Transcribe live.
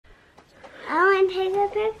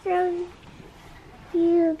picture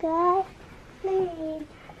you got made.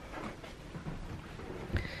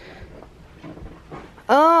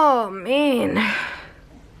 Oh man.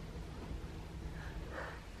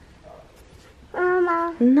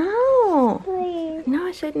 Mama, No. please. No,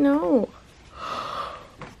 I said no.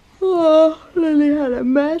 Oh, Lily had a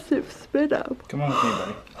massive spit up. Come on with me,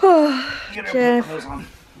 buddy. Oh, Get her Jeff. clothes on.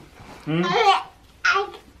 I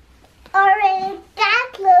already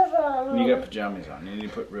got clothes on. You got pajamas on. You need to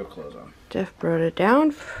put real clothes on. Jeff brought her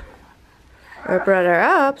down, or brought her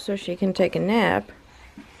up so she can take a nap.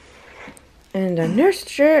 And I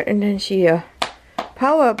nursed her, and then she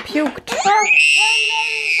power puked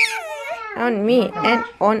on me and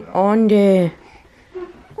on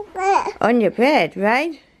your bed,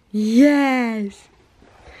 right? Yes.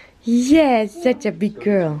 Yes, such a big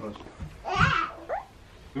girl.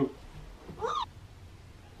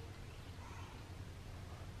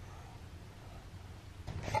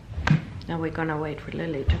 Now we're gonna wait for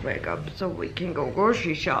Lily to wake up so we can go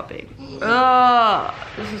grocery shopping. Oh,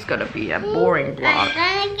 this is gonna be a boring vlog.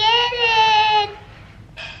 I'm gonna get it.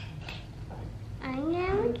 I'm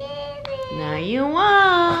gonna get it. No, you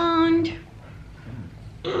won't.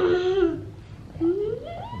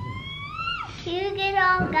 You get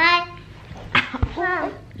all guys.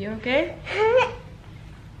 You okay?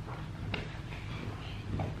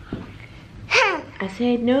 I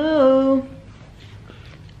said no.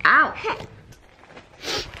 Ow.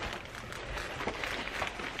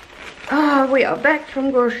 Oh, we are back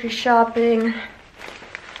from grocery shopping.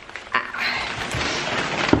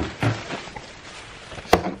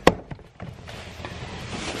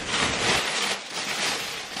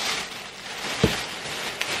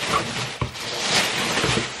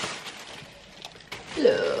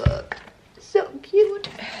 Look, so cute.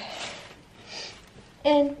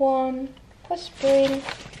 And one for spring.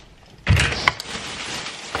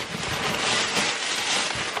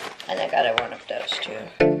 And I got one of those too.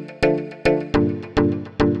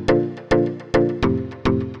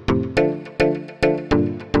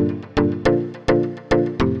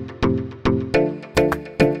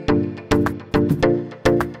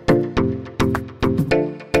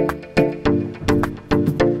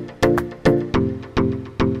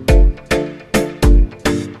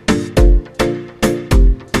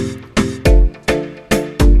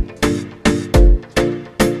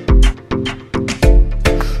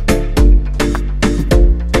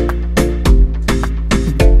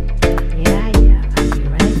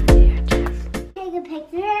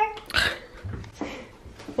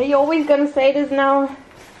 Are you always gonna say this now?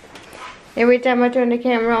 Every time I turn the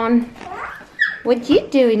camera on. What you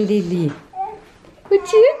doing, Lily?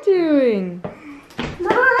 What you doing?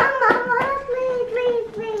 Mama,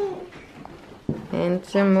 please. And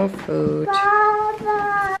some more food.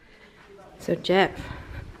 Baba. So Jeff,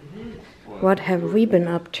 what have we been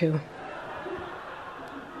up to?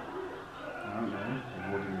 I don't know.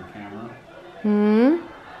 Holding your camera. Hmm?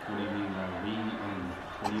 What do you mean by we and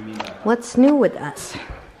what do you mean by What's new with us?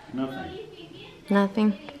 nothing?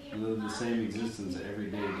 Nothing. We live the same existence every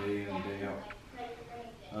day, day in and day out.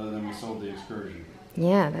 Other than we sold the excursion.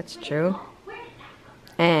 Yeah, that's true.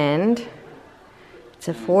 And it's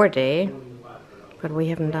a 4-day, but we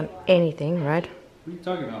haven't done anything, right? What are you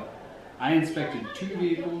talking about? I inspected 2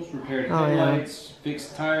 vehicles, repaired Oh, yeah. headlights,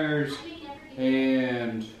 fixed tires,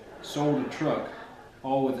 and sold a truck,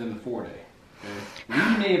 all within the 4-day. Okay? We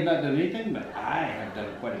may have not done anything, but I have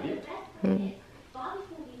done quite a bit.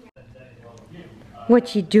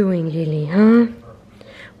 What you doing, Lily, huh?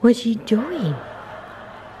 What you doing?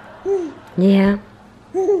 Yeah.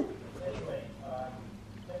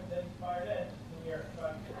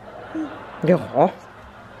 Yeah.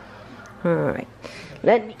 Alright.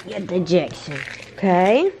 Let me get the Jackson.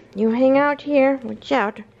 Okay? You hang out here. Watch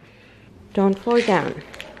out. Don't fall down.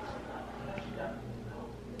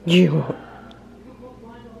 You.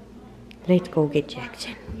 Let's go get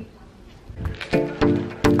Jackson.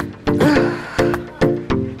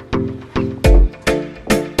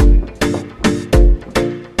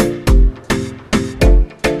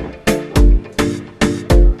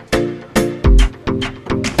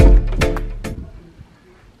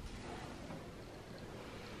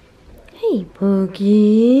 Hey,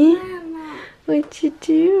 Boogie. Mama, What you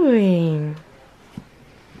doing?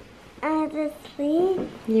 I was asleep.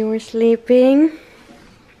 You were sleeping?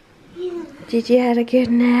 Yeah, Did you have a good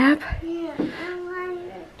nap? yeah. I want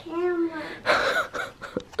the camera.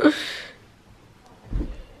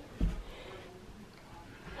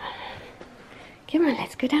 Come on,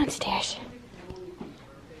 let's go downstairs.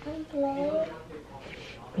 Play.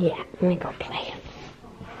 Yeah, let me go play.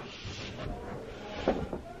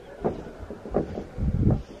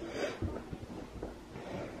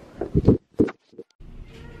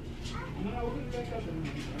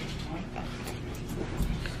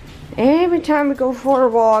 anytime we go for a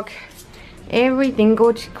walk, everything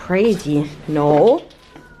goes crazy. No.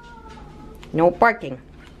 No barking.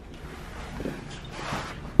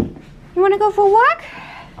 You wanna go for a walk?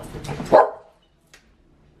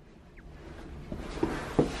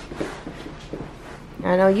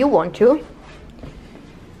 I know you want to.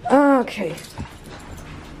 Okay.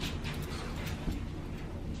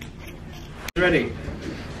 Ready?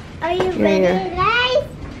 Are you ready, guys?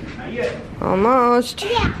 Not yet. Almost.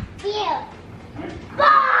 Yeah, yeah.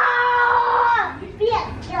 Ah!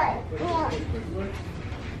 Yeah, yeah, yeah.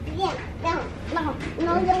 Yeah, no, no,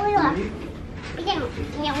 no, no.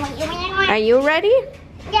 Are you ready?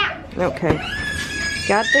 Yeah. Okay.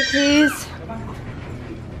 Got the keys.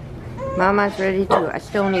 Mama's ready too. I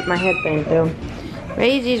still need my headband though.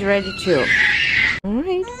 Raisy's ready too.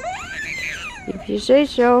 Alright. If you say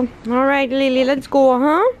so. Alright, Lily, let's go,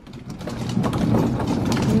 huh?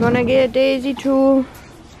 I'm gonna get Daisy too.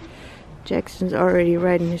 Jackson's already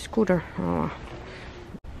riding his scooter. Oh.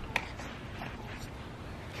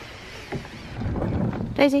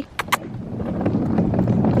 Daisy.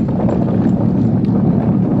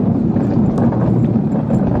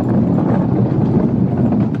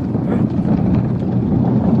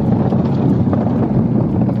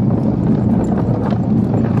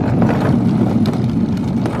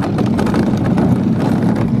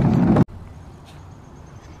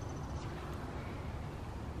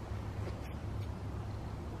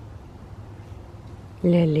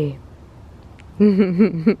 Lily.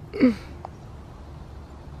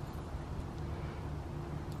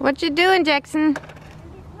 What you doing, Jackson?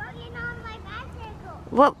 Walking on my bicycle.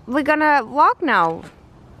 Well, we're gonna walk now.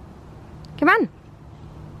 Come on.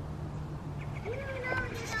 You know the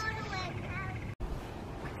way.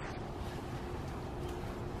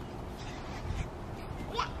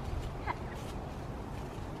 Yeah.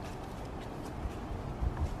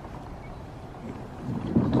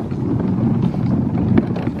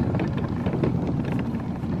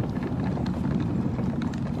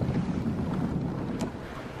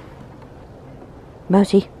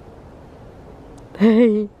 Mousy.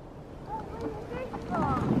 Hey.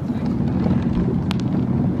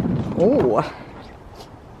 Oh.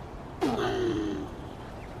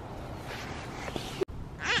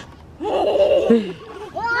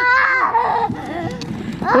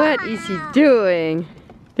 What is he doing?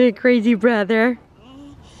 The crazy brother.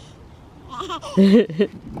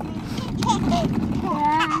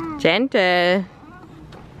 Gentle.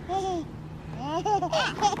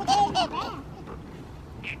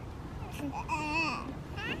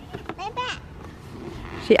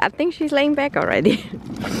 I think she's laying back already.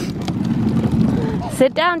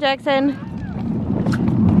 Sit down, Jackson.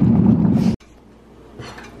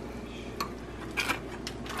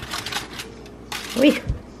 We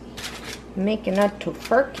making a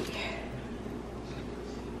tofurkey.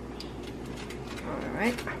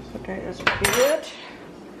 Alright, so that is good.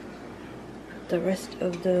 The rest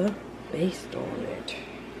of the base on it.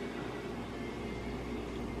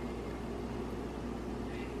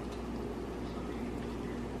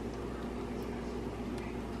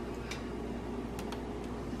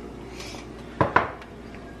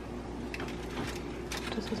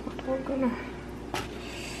 This is what we're gonna.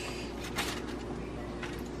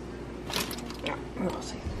 Yeah, we'll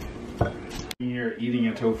see. You're eating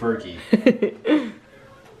a tofurkey.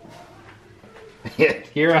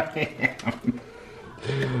 Here I am.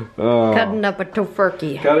 Cutting up a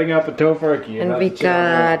tofurkey. Cutting up a tofurkey. And we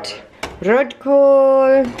got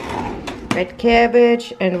rödkål, red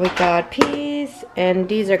cabbage, and we got peas, and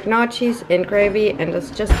these are gnocchis and gravy, and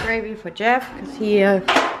it's just gravy for Jeff, because he is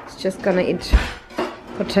just gonna eat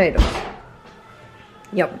potatoes.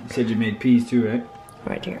 Yep. You said you made peas too, right?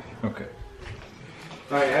 Right here. Okay.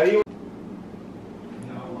 Alright, how do you...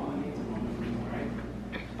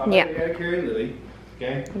 Yeah. You gotta carry Lily.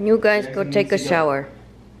 Okay? You guys go Jackson take a needs to go. shower.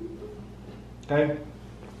 Okay?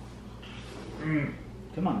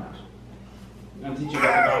 Come on, Mouse. I'll teach you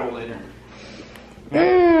about the bottle later.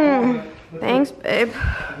 Thanks, babe.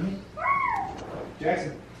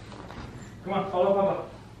 Jackson. Come on, follow Papa.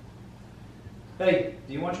 Hey,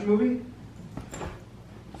 do you want your movie?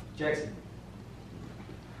 Jackson.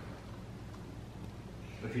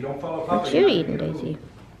 If you don't follow Papa, What you're you not eating, gonna get a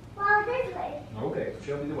Well, Daisy? this way. movie. Okay,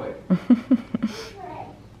 show me the way. This way.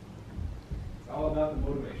 It's all about the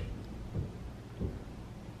motivation.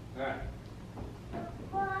 Alright.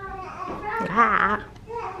 Ah.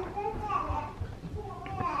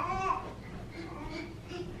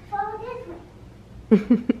 Follow this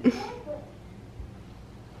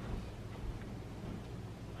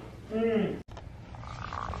way.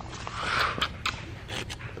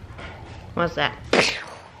 What's that?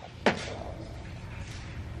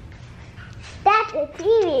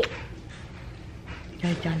 baby.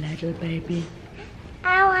 Just a little baby.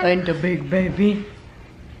 I want. And a big baby.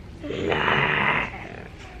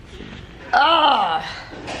 Ah!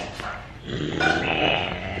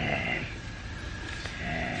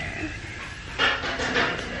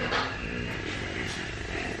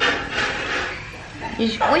 You're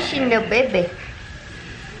squishing the baby.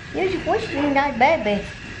 You're squishing that baby.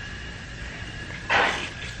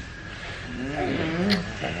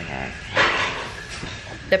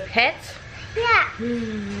 The pets? Yeah.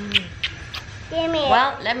 Give me.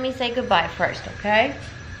 Well, let me say goodbye first, okay?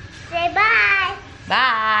 Say bye.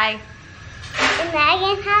 Bye. And I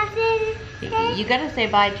can have to say You gotta say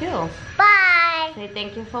bye too. bye. Say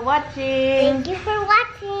thank you for watching. Thank you for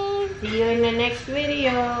watching. See you in the next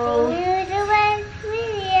video. See you in the next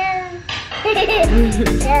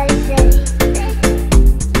video.